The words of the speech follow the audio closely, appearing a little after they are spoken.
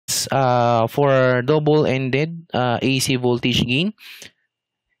is for double-ended AC voltage gain.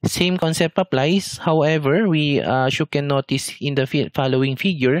 Same concept applies. However, as you can notice in the following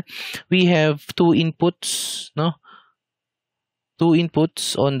figure, we have two inputs, no? Two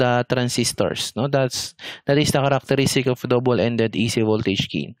inputs on the transistors, no? That is the characteristic of double-ended AC voltage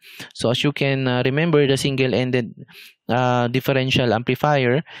gain. So as you can remember, the single-ended differential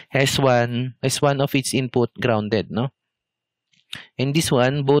amplifier has one of its input grounded, no? And this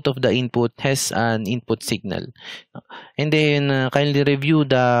one, both of the input has an input signal. And then kindly review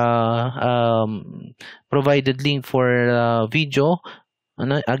the provided link for video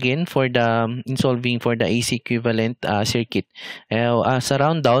again for the solving for the AC equivalent circuit. As a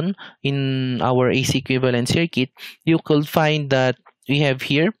rundown in our AC equivalent circuit, you could find that we have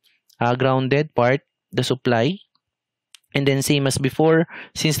here a grounded part, the supply. And then same as before,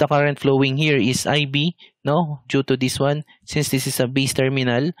 since the current flowing here is IB, no, due to this one, since this is a base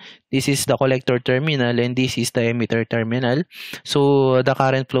terminal, this is the collector terminal, and this is the emitter terminal. So the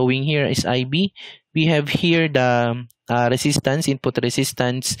current flowing here is IB. We have here the resistance, input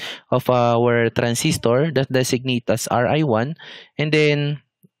resistance of our transistor that designate as RI1. And then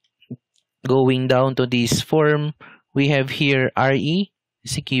going down to this form, we have here RE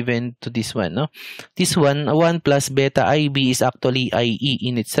is equivalent to this one, no? This one, 1 plus beta IB is actually IE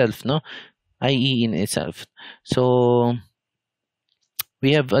in itself, no? IE in itself. So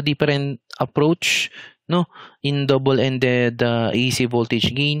we have a different approach, no, in double-ended AC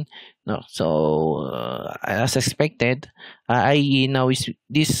voltage gain, no? So as expected, IE now is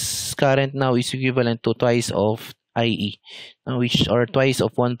this current now is equivalent to twice of IE, which or twice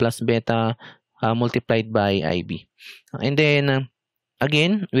of 1 plus beta multiplied by IB. And then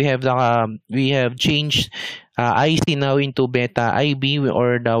again, we have changed IC now into beta IB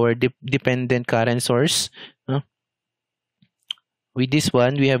or our dependent current source. With this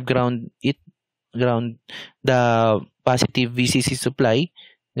one, we have ground the positive VCC supply,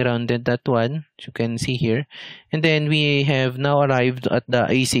 grounded that one, as you can see here. And then we have now arrived at the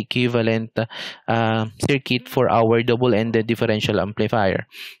AC equivalent circuit for our double-ended differential amplifier.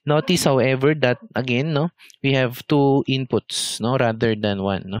 Notice, however, that again, no, we have two inputs, no, rather than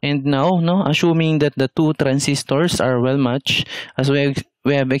one. No? And now, no, assuming that the two transistors are well matched, as we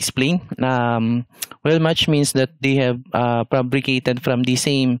have explained, well matched means that they have fabricated from the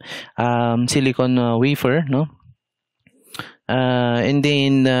same silicon wafer, no. And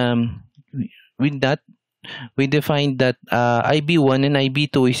then with that, we defined that IB1 and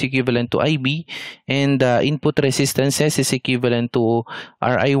IB2 is equivalent to IB, and input resistances is equivalent to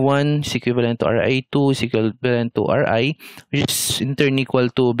RI1 is equivalent to RI2 is equivalent to RI, which is in turn equal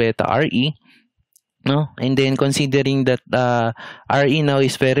to beta RE. No, and then considering that RE now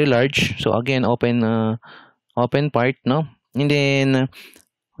is very large, so again open part, no, and then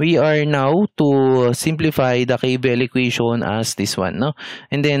we are now to simplify the KVL equation as this one, no,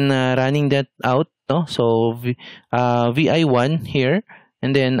 and then running that out, no, so VI1 here,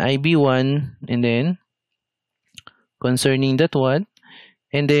 and then IB1, and then concerning that one,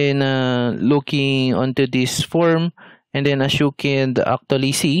 and then looking onto this form, and then as you can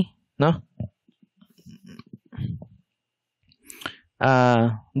actually see, no,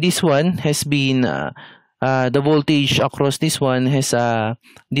 this one has been the voltage across this one has a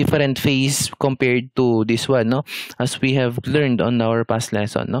different phase compared to this one, no, as we have learned on our past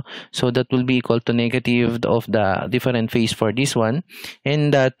lesson, no. So that will be equal to negative of the different phase for this one,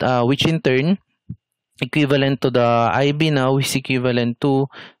 and that which in turn equivalent to the IB now is equivalent to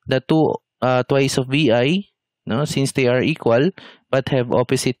the twice of VI, no, since they are equal but have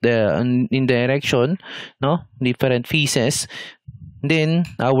opposite in direction, no, different phases. Then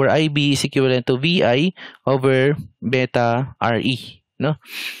our IB is equivalent to VI over beta RE, no,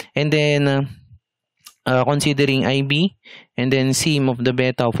 and then considering IB and then sum of the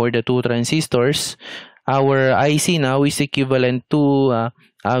beta for the two transistors, our IC now is equivalent to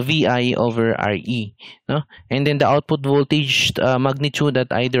VI over RE, no, and then the output voltage magnitude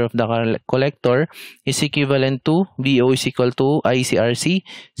at either of the collector is equivalent to VO is equal to ICRC,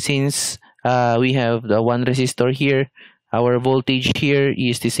 since we have the one resistor here. Our voltage here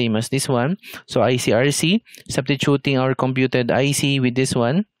is the same as this one, so ICRC, substituting our computed IC with this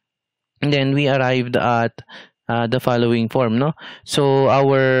one, and then we arrived at the following form, no. So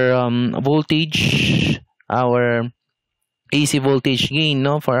our voltage, our AC voltage gain,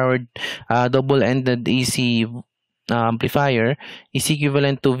 no, for our double-ended AC amplifier is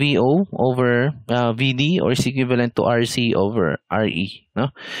equivalent to VO over VD, or is equivalent to RC over RE, no,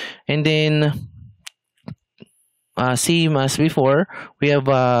 and then same as before, we have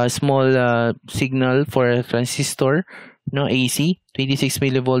a small signal for a transistor, no, AC, 26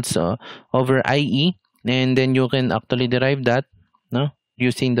 millivolts over IE, and then you can actually derive that, no,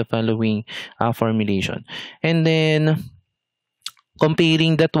 using the following formulation. And then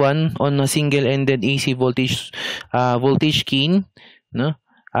comparing that one on a single-ended AC voltage gain, no,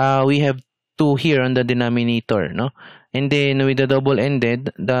 we have 2 here on the denominator, no, and then with the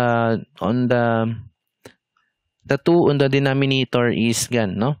double-ended, the 2 on the denominator is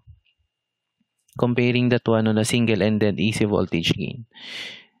gone, no, comparing that one on a single-ended AC voltage gain.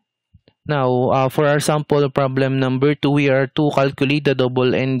 Now, for our sample problem number 2, we are to calculate the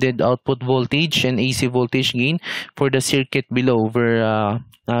double-ended output voltage and AC voltage gain for the circuit below, where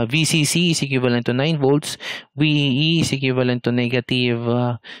VCC is equivalent to 9 volts, VEE is equivalent to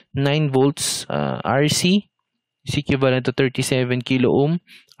negative 9 volts, RC is equivalent to 37 kilo ohm,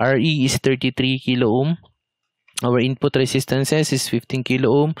 RE is 33 kilo ohm. Our input resistances is 15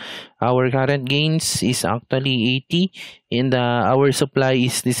 kilo ohm. Our current gains is actually 80, and our supply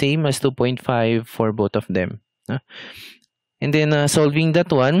is the same as 2.5 for both of them. And then solving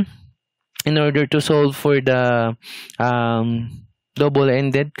that one, in order to solve for the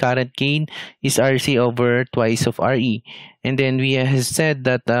double-ended, current gain is RC over twice of RE. And then we have said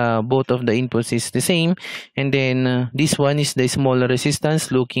that both of the inputs is the same. And then this one is the smaller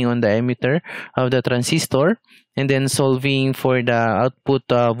resistance looking on the emitter of the transistor. And then solving for the output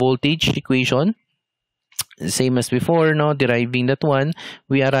voltage equation, same as before, no, deriving that one,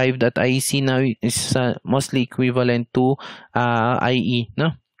 we arrived at IC now is mostly equivalent to IE,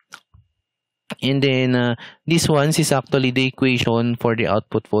 no. And then this one is actually the equation for the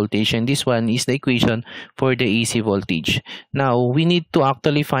output voltage, and this one is the equation for the AC voltage. Now we need to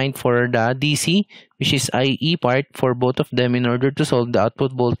actually find for the DC, which is IE part, for both of them in order to solve the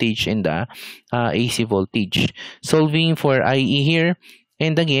output voltage and the AC voltage. Solving for IE here,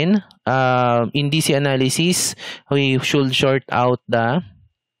 and again in DC analysis, we should short out the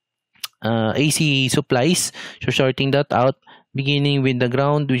AC supplies. So shorting that out, beginning with the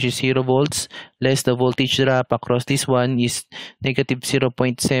ground, which is 0 volts, less the voltage drop across this one is negative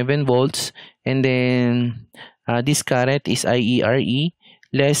 0.7 volts, and then this current is IERE,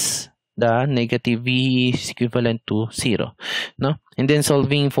 less the negative V is equivalent to 0, no. And then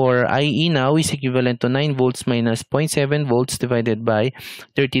solving for IE now is equivalent to 9 volts minus 0.7 volts divided by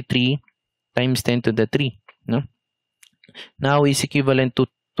 33 times 10 to the 3, no. Now is equivalent to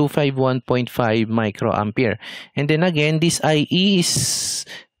 251.5 microampere. And then again, this IE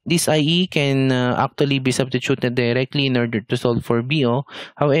can actually be substituted directly in order to solve for BO.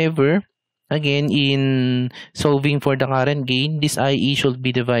 However, again, in solving for the current gain, this IE should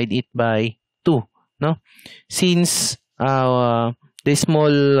be divided by 2, no, since the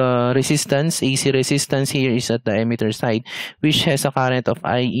small resistance, AC resistance here, is at the emitter side, which has a current of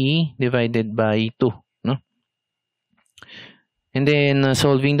IE divided by 2, no. And then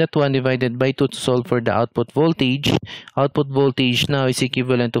solving that one, divided by 2 to solve for the output voltage. Output voltage now is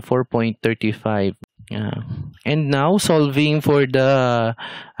equivalent to 4.35. And now solving for the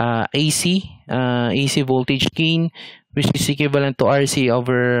AC voltage gain, which is equivalent to RC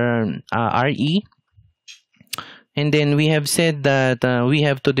over RE. And then we have said that we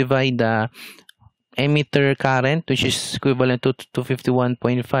have to divide the emitter current, which is equivalent to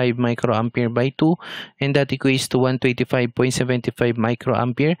 251.5 microampere by 2, and that equates to 125.75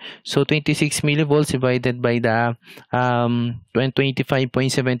 microampere. So 26 millivolts divided by the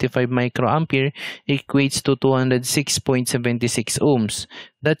 125.75 microampere equates to 206.76 ohms.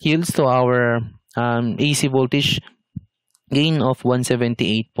 That yields to our AC voltage gain of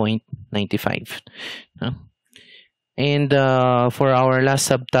 178.95. And for our last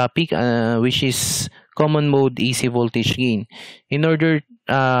subtopic, which is common mode AC voltage gain. In order,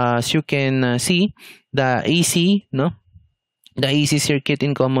 as you can see, the AC, no, the AC circuit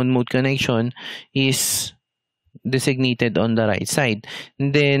in common mode connection is designated on the right side.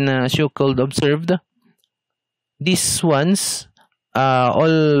 And then, as you could observe, these ones,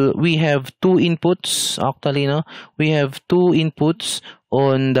 all we have 2 inputs. Actually, no, we have 2 inputs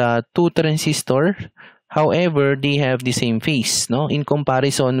on the 2 transistor. However, they have the same phase, no? In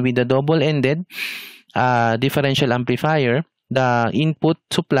comparison with the double-ended differential amplifier, the input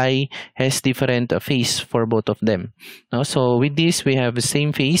supply has different phase for both of them, no? So with this, we have the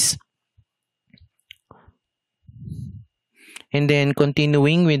same phase. And then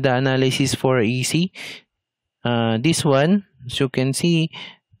continuing with the analysis for AC, this one, as you can see,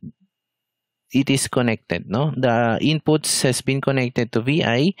 it is connected, no? The inputs has been connected to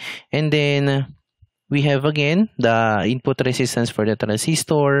VI, and then we have again the input resistance for the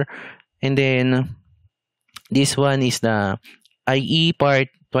transistor, and then this one is the IE part,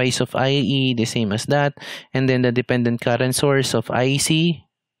 twice of IE, the same as that. And then the dependent current source of IC,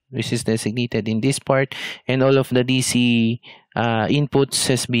 which is designated in this part, and all of the DC inputs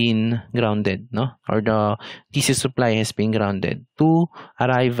has been grounded, no? Or the DC supply has been grounded to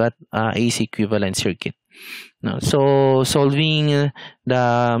arrive at AC equivalent circuit. No? So solving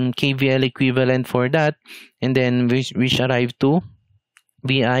the KVL equivalent for that, and then which arrive to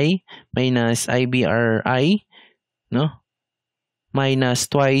VI minus IBRI, no? Minus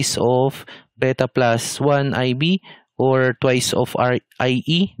twice of beta plus 1 IB, or twice of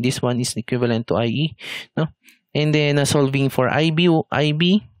IE. This one is equivalent to IE, no? And then solving for IB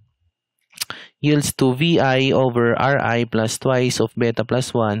yields to VI over RI plus twice of beta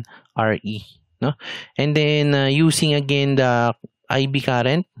plus 1 RE, no? And then using again the IB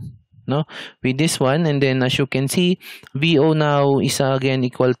current, no, with this one, and then as you can see, VO now is again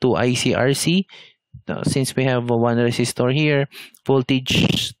equal to ICRC. Since we have one resistor here,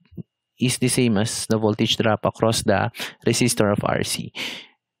 voltage is the same as the voltage drop across the resistor of RC.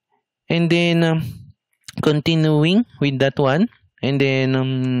 And then continuing with that one, and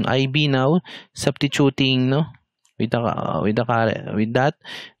then IB now substituting, no, with that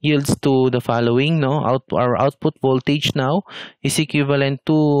yields to the following, no? Our output voltage now is equivalent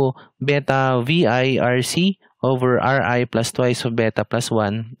to beta VI RC over RI plus twice of beta plus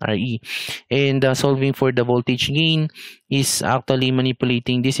 1 RE. And solving for the voltage gain is actually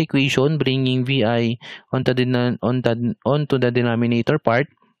manipulating this equation, bringing VI onto the denominator part.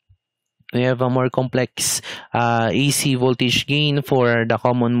 We have a more complex AC voltage gain for the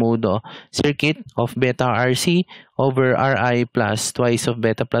common mode circuit of beta RC over RI plus twice of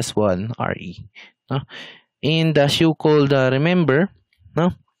beta plus 1 RE. And as you could remember,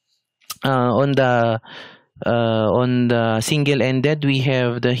 on the single-ended, we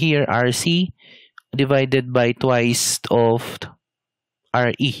have the here RC divided by twice of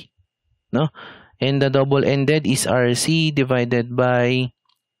RE, no? And the double-ended is RC divided by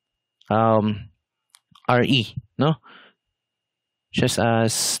RE, no? Just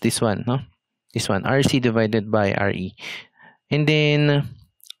as this one, no? This one, RC divided by RE. And then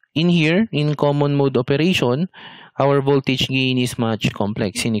in here, in common mode operation, our voltage gain is much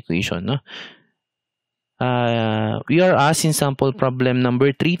complex in equation, no? We are asked in sample problem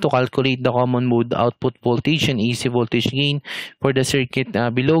number 3 to calculate the common mode output voltage and AC voltage gain for the circuit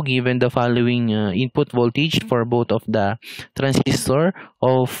below, given the following input voltage for both of the transistor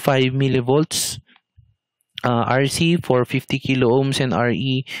of 5 millivolts, RC for 50 kilo ohms, and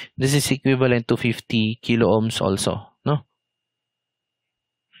RE, this is equivalent to 50 kilo ohms also, no?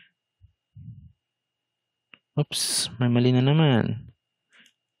 Oops, may mali na naman.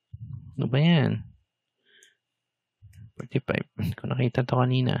 Ano ba yan? 45. Hindi ko nakita to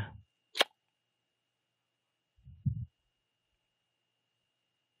kanina.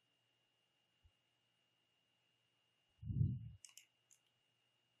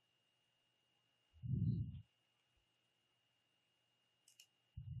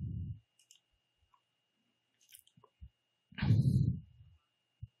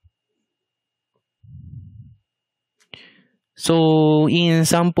 So in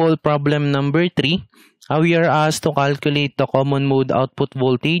sample problem number 3, we are asked to calculate the common mode output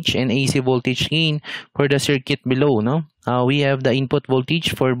voltage and AC voltage gain for the circuit below, no? We have the input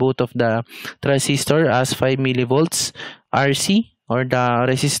voltage for both of the transistor as 5 millivolts. RC, or the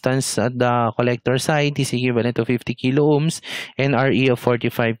resistance at the collector side, is equivalent to 50 kilo ohms, and RE of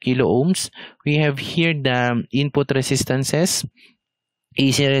 45 kilo ohms. We have here the input resistances,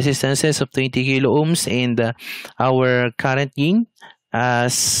 AC resistances of 20 kilo ohms, and our current gain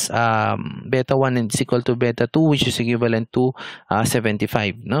as beta 1 is equal to beta 2, which is equivalent to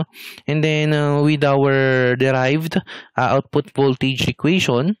 75, no? And then with our derived output voltage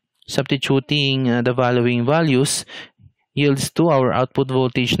equation, substituting the following values yields to our output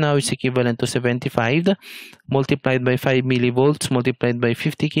voltage now is equivalent to 75 multiplied by 5 millivolts multiplied by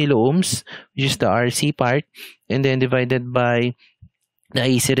 50 kilo ohms, which is the RC part, and then divided by the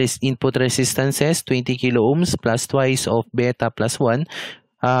AC input resistances, 20 kilo ohms plus twice of beta plus 1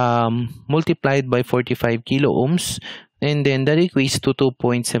 multiplied by 45 kilo ohms, and then that equates to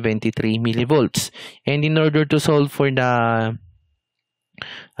 2.73 millivolts. And in order to solve for the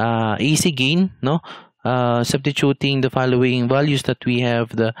AC gain, no, substituting the following values that we have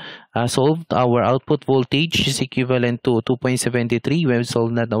solved, our output voltage is equivalent to 2.73. We have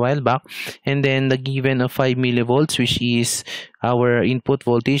solved that a while back, and then the given of 5 millivolts, which is our input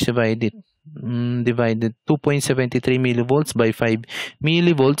voltage, divided divided 2.73 millivolts by 5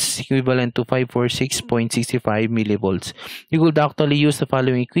 millivolts equivalent to 546.65 millivolts. You could actually use the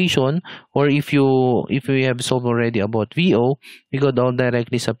following equation, or if we have solved already about VO, we could all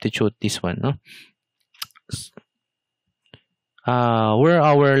directly substitute this one, no? Where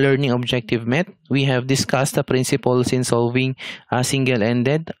our learning objective met, we have discussed the principles in solving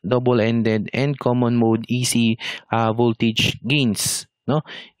single-ended, double-ended, and common mode AC voltage gains. No,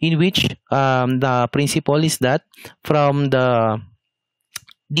 in which the principle is that from the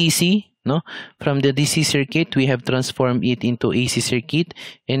DC, no, from the DC circuit, we have transformed it into AC circuit,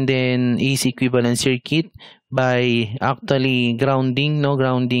 and then AC equivalent circuit by actually grounding,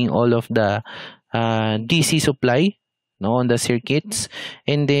 grounding all of the DC supply, on the circuits,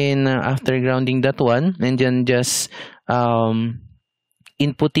 and then after grounding that one, and then just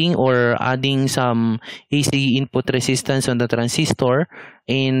inputting or adding some AC input resistance on the transistor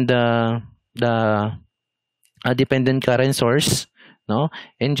and the dependent current source,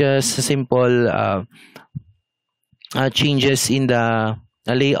 and just simple changes in the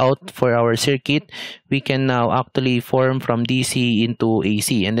layout for our circuit, we can now actually form from DC into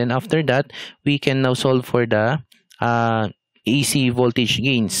AC, and then after that we can now solve for the AC voltage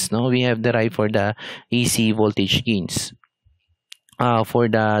gains. We have derived for the AC voltage gains for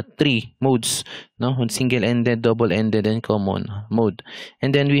the three modes, single-ended, double-ended, and common mode.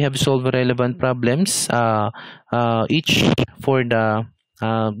 And then we have solved relevant problems each for the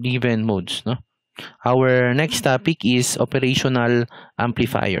given modes. Our next topic is operational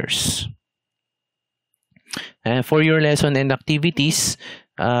amplifiers. For your lesson and activities,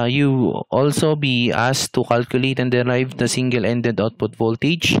 you also be asked to calculate and derive the single-ended output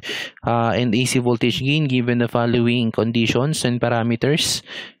voltage and AC voltage gain given the following conditions and parameters.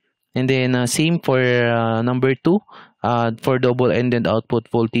 And then same for number 2, for double-ended output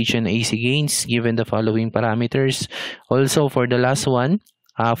voltage and AC gains given the following parameters. Also for the last one,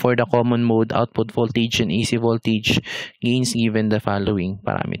 for the common mode output voltage and AC voltage gains given the following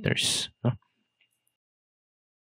parameters.